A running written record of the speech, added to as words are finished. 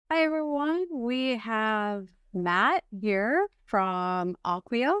we have Matt here from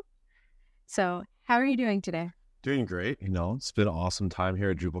Acquia. So how are you doing today? Doing great. It's been an awesome time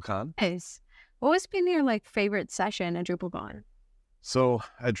here at DrupalCon. Nice. What has been your favorite session at DrupalCon? So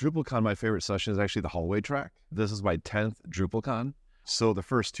at DrupalCon, my favorite session is actually the hallway track. This is my 10th DrupalCon. So the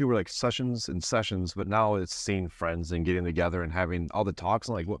first two were like sessions and sessions, but now it's seeing friends and getting together and having all the talks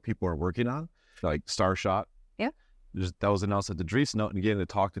and like what people are working on, like Starshot. Yeah. That was announced at the Dries Note, and getting to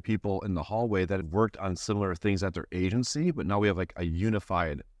talk to people in the hallway that have worked on similar things at their agency, but now we have like a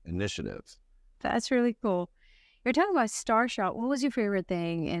unified initiative. That's really cool. You're talking about Starshot. What was your favorite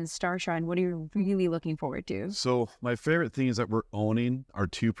thing in Starshot, and what are you really looking forward to? So my favorite thing is that we're owning our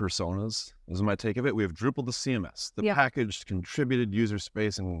two personas. This is my take of it. We have Drupal the CMS, the packaged contributed user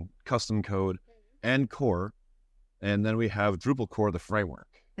space and custom code and core. And then we have Drupal core, the framework.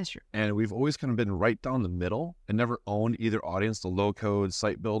 That's true. And we've always kind of been right down the middle and never owned either audience, the low code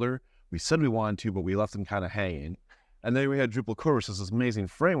site builder. We said we wanted to, but we left them kind of hanging. And then we had Drupal core, which is this amazing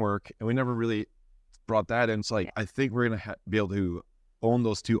framework, and we never really brought that in. So I think we're going to be able to own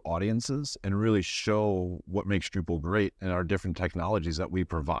those two audiences and really show what makes Drupal great and our different technologies that we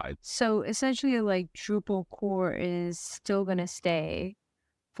provide. So essentially, Drupal core is still going to stay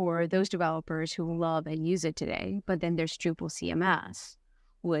for those developers who love and use it today, but then there's Drupal CMS,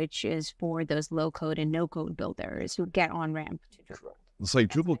 which is for those low code and no code builders who get on ramp to Drupal. It's like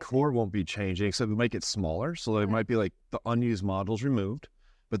Drupal core won't be changing, except we might get smaller. So it might be like the unused modules removed.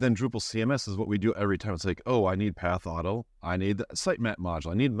 But then Drupal CMS is what we do every time. It's like, oh, I need path auto. I need the sitemap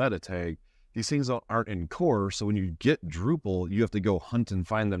module. I need meta tag. These things aren't in core. So when you get Drupal, you have to go hunt and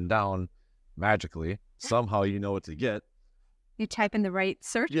find them down magically. Somehow you know what to get. You type in the right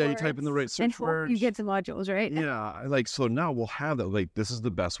search words. Yeah, you type in the right search words. You get the modules, right? Yeah, so now we'll have that. This is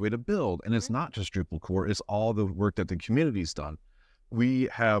the best way to build. And it's not just Drupal core. It's all the work that the community's done. We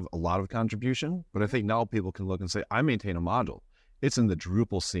have a lot of contribution, but I think now people can look and say, I maintain a module. It's in the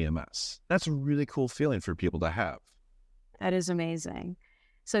Drupal CMS. That's a really cool feeling for people to have. That is amazing.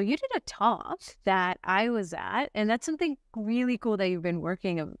 So you did a talk that I was at, and that's something really cool that you've been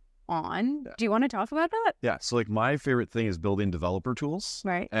working on. Yeah. Do you want to talk about that? Yeah. So my favorite thing is building developer tools,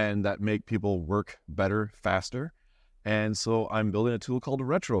 right? And that make people work better, faster. And so I'm building a tool called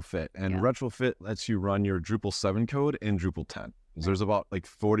Retrofit, and Retrofit lets you run your Drupal 7 code in Drupal 10. There's about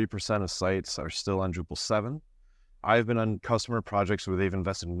 40% of sites are still on Drupal 7. I've been on customer projects where they've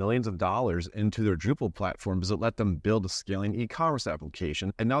invested millions of dollars into their Drupal platform because it let them build a scaling e-commerce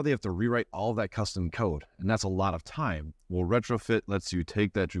application. And now they have to rewrite all of that custom code. And that's a lot of time. Well, Retrofit lets you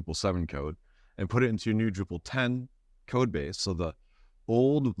take that Drupal 7 code and put it into your new Drupal 10 code base. So the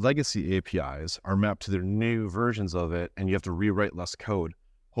old legacy APIs are mapped to their new versions of it, and you have to rewrite less code.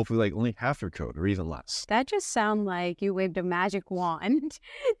 Hopefully only half your code or even less. That just sounds like you waved a magic wand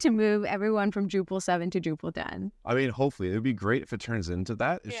to move everyone from Drupal 7 to Drupal 10. I mean, hopefully. It would be great if it turns into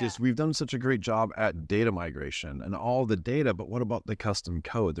that. It's just we've done such a great job at data migration and all the data, but what about the custom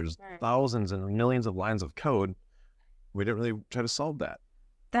code? There's thousands and millions of lines of code. We didn't really try to solve that.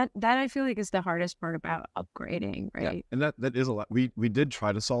 That I feel like is the hardest part about upgrading, right? Yeah, and that is a lot. We did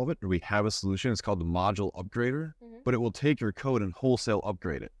try to solve it, or we have a solution. It's called the module upgrader, but it will take your code and wholesale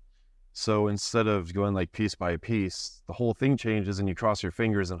upgrade it. So instead of going piece by piece, the whole thing changes and you cross your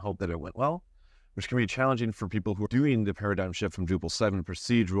fingers and hope that it went well, which can be challenging for people who are doing the paradigm shift from Drupal 7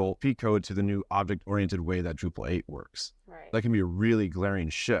 procedural P code to the new object-oriented way that Drupal 8 works. Right. That can be a really glaring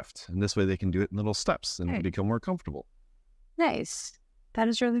shift. And this way they can do it in little steps and become more comfortable. Nice. That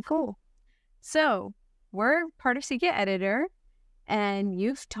is really cool. So we're part of CKEditor, and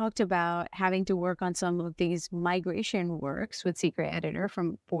you've talked about having to work on some of these migration works with CKEditor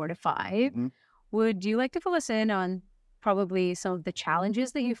from 4 to 5. Would you like to fill us in on probably some of the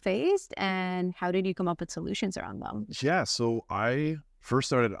challenges that you faced, and how did you come up with solutions around them? Yeah, so I first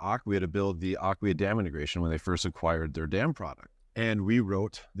started at Acquia to build the Acquia DAM integration when they first acquired their DAM product. And we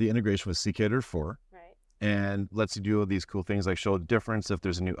wrote the integration with CKEditor 4. And lets you do all these cool things like show a difference if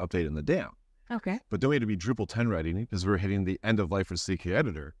there's a new update in the DAM. Okay. But then we had to be Drupal 10 ready because we're hitting the end of life for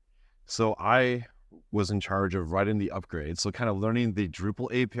CKEditor. So I was in charge of writing the upgrades. So kind of learning the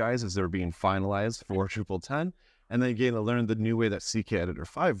Drupal APIs as they were being finalized for Drupal 10. And then getting to learn the new way that CKEditor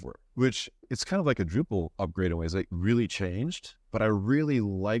 5 worked, which it's kind of like a Drupal upgrade in ways. Really changed, but I really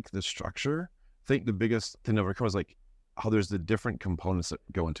like the structure. I think the biggest thing to overcome is how there's the different components that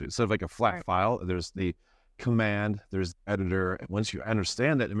go into it. Instead of a flat file, there's the command, there's editor. Once you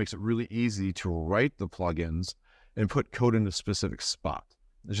understand that, it makes it really easy to write the plugins and put code in a specific spot.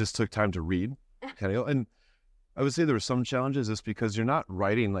 It just took time to read. And I would say there were some challenges just because you're not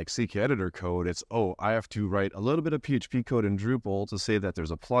writing like CKEditor code. It's, oh, I have to write a little bit of PHP code in Drupal to say that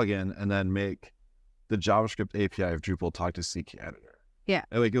there's a plugin and then make the JavaScript API of Drupal talk to CKEditor. Yeah.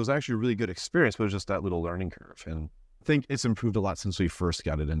 And like, it was actually a really good experience, but it was just that little learning curve. And I think it's improved a lot since we first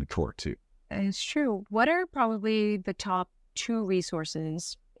got it into core too. It's true. What are probably the top 2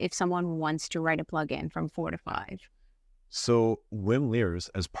 resources if someone wants to write a plugin from 4 to 5? So Wim Leers,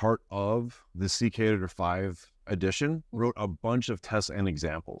 as part of the CKEditor 5 edition, wrote a bunch of tests and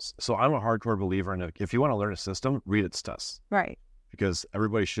examples. So I'm a hardcore believer in if you want to learn a system, read its tests. Right. Because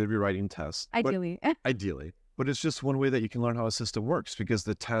everybody should be writing tests. Ideally. Ideally. But it's just one way that you can learn how a system works, because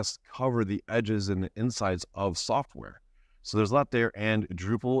the tests cover the edges and the insides of software. So there's a lot there, and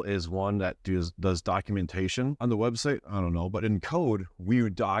Drupal is one that does documentation. On the website, I don't know, but in code, we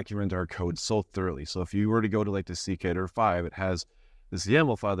document our code so thoroughly. So if you were to go to like the CKEditor 5, it has this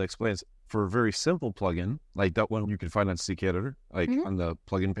YAML file that explains for a very simple plugin, like that one you can find on CKEditor, like on the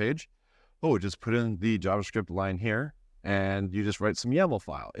plugin page. Oh, just put in the JavaScript line here, and you just write some YAML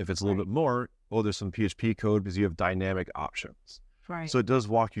file. If it's a little bit more, oh, there's some PHP code because you have dynamic options. Right. So it does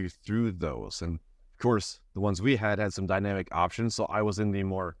walk you through those. And of course, the ones we had some dynamic options. So I was in the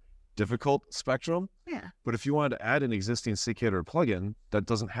more difficult spectrum. Yeah. But if you wanted to add an existing CKEditor plugin that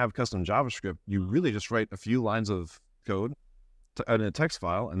doesn't have custom JavaScript, you really just write a few lines of code in a text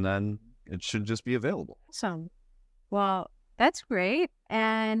file, and then it should just be available. Awesome. Well, that's great.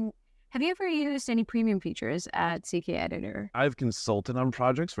 And have you ever used any premium features at CKEditor? I've consulted on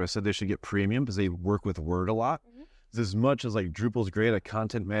projects where I said they should get premium because they work with Word a lot. As much as like Drupal's great at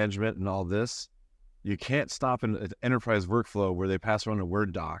content management and all this, you can't stop an enterprise workflow where they pass around a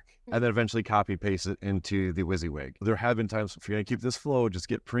Word doc and then eventually copy paste it into the WYSIWYG. There have been times, if you're going to keep this flow, just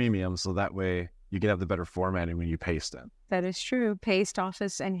get premium so that way you can have the better formatting when you paste it. That is true. Paste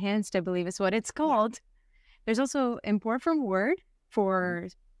Office Enhanced, I believe is what it's called. There's also import from Word for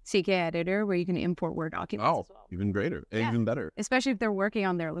CKEditor, where you can import Word documents as well. Even greater, even better. Especially if they're working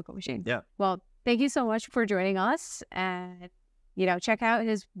on their local machine. Yeah. Well, thank you so much for joining us, and check out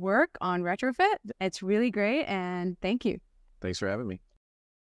his work on Retrofit. It's really great, and thank you. Thanks for having me.